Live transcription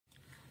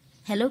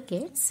Hello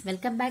kids,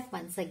 welcome back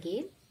once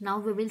again. Now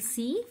we will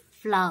see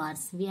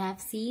flowers. We have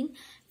seen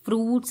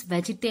fruits,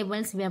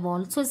 vegetables. We have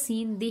also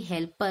seen the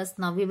helpers.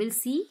 Now we will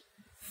see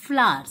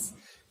flowers.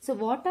 So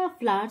what are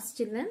flowers,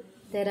 children?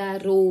 There are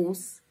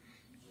rose,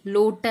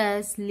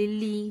 lotus,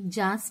 lily,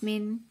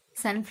 jasmine,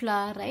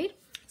 sunflower, right?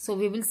 So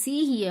we will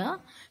see here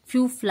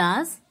few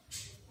flowers.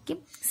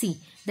 Okay. See,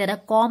 there are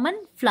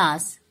common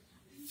flowers.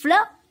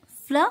 Flowers.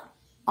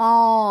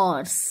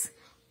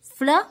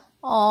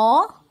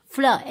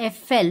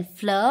 F-L,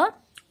 flower,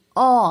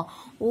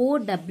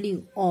 O-W-O-R-S,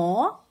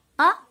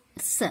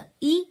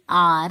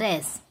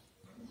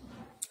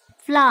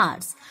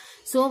 flowers.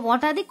 So,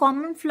 what are the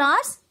common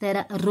flowers? There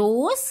are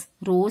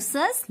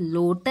roses,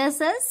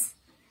 lotuses,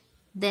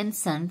 then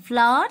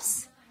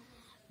sunflowers,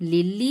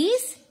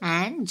 lilies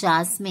and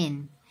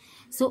jasmine.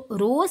 So,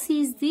 rose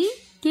is the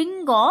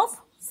king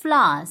of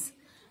flowers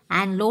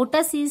and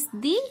lotus is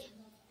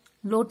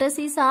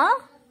our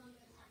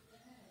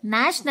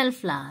national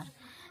flower.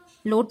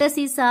 Lotus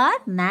is our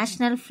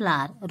national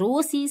flower.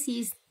 Rose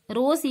is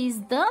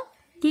the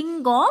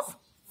king of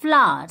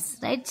flowers.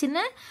 Right,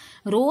 children?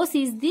 Rose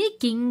is the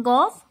king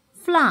of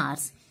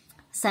flowers.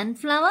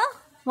 Sunflower,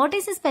 what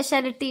is its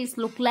speciality? It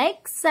looks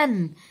like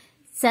sun.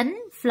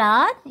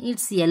 Sunflower,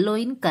 it's yellow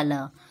in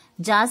color.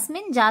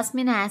 Jasmine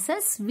has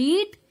a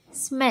sweet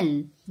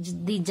smell.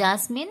 The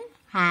jasmine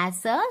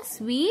has a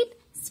sweet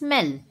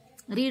smell.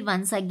 Read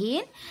once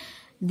again.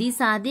 These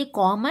are the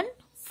common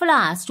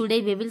flowers.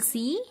 Today we will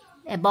see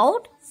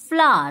about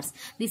flowers.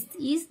 This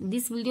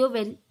video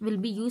will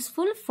be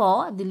useful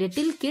for the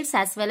little kids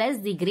as well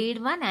as the grade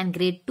 1 and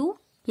grade 2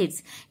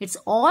 kids. It's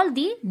all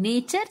the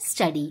nature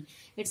study.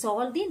 It's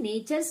all the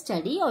nature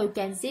study, or you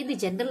can say the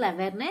general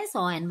awareness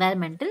or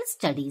environmental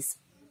studies.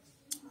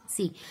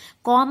 See,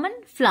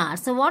 common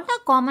flowers. So what are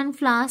common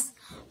flowers?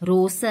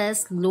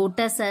 Roses,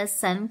 lotuses,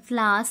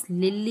 sunflowers,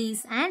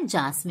 lilies and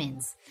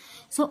jasmines.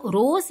 So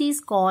rose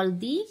is called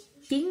the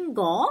king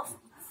of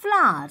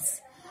flowers.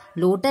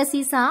 Lotus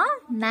is our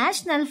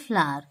national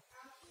flower.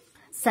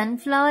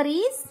 Sunflower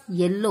is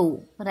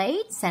yellow,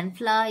 right?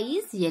 Sunflower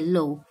is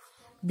yellow.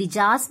 The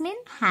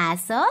jasmine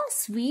has a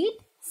sweet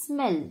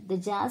smell. The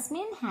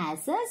jasmine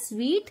has a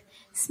sweet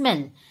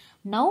smell.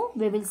 Now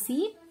we will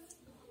see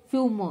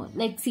few more.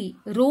 Like see,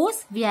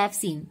 rose we have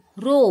seen.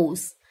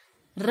 Rose.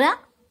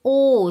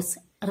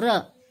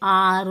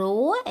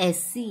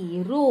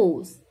 R-O-S-E.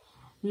 Rose.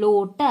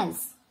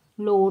 Lotus.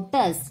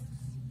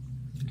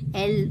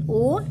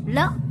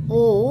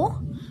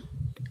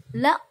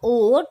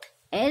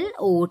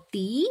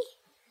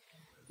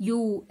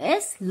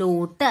 L-O-T-U-S,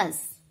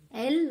 lotus.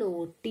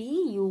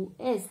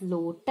 L-O-T-U-S,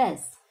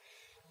 lotus.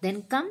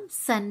 Then comes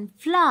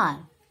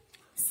sunflower.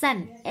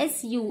 Sun,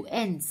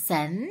 S-U-N,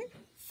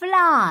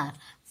 sunflower.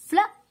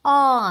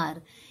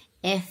 Flower.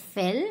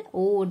 F-L-O-W-E-R,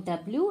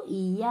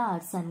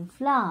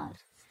 sunflower.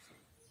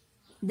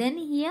 Then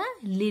here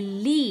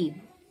lily.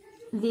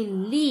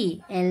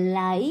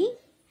 L-I-L-Y.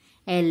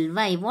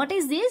 What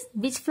is this?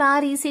 Which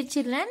flower is it,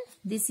 children?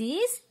 This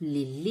is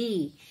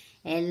lily.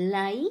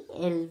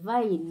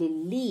 L-I-L-Y,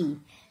 lily.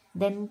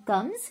 Then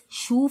comes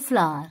shoe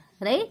flower,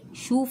 right?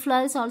 Shoe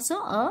flower is also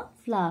a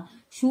flower.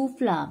 Shoe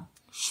flower.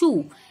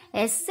 Shoe.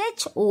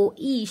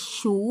 S-H-O-E,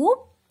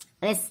 shoe.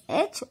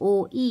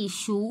 S-H-O-E,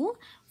 shoe.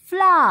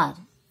 Flower.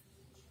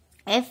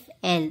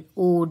 F-L-O-W-E-R,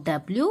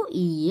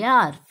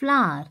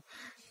 flower.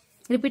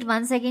 Repeat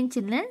once again,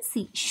 children.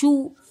 See,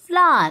 shoe,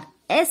 flower.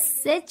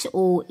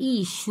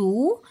 S-H-O-E,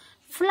 shoe,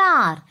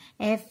 flower.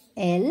 F-L-O-W-E-R,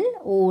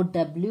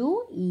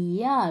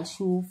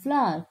 shoe,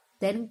 flower.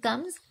 Then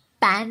comes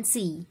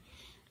pansy.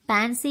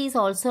 Pansy is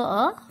also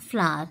a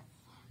flower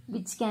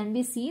which can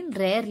be seen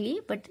rarely,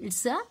 but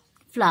it's a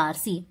flower.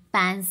 See,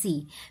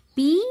 pansy.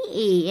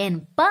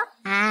 P-A-N,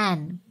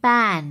 pan.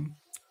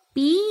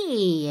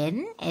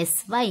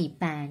 P-A-N-S-Y,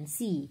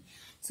 pansy.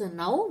 So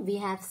now we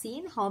have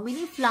seen how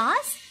many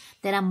flowers?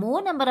 There are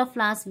more number of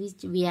flowers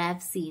which we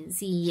have seen.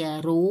 See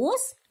here,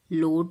 rose,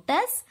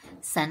 lotus,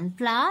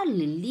 sunflower,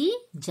 lily,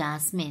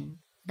 jasmine.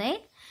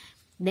 Right?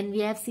 Then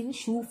we have seen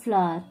shoe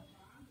flower,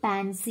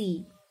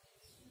 pansy.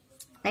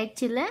 Right,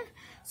 children?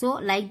 So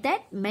like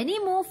that, many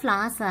more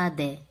flowers are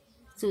there.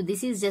 So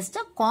this is just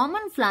a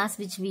common flowers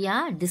which we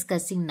are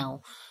discussing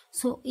now.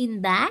 So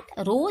in that,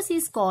 rose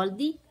is called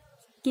the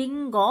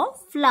king of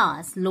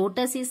flowers.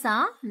 Lotus is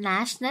our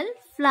national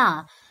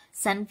flower.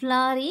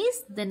 Sunflower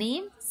is the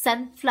name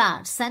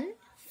sunflower.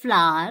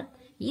 Sunflower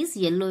is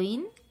yellow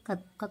in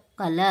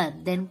color.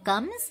 Then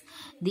comes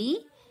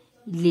the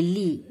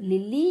lily.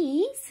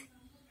 Lily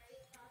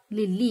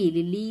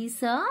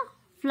is a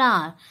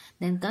flower.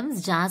 Then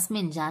comes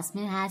jasmine.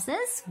 Jasmine has a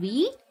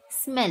sweet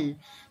smell.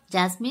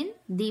 Jasmine,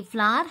 the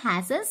flower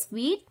has a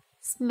sweet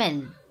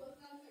smell.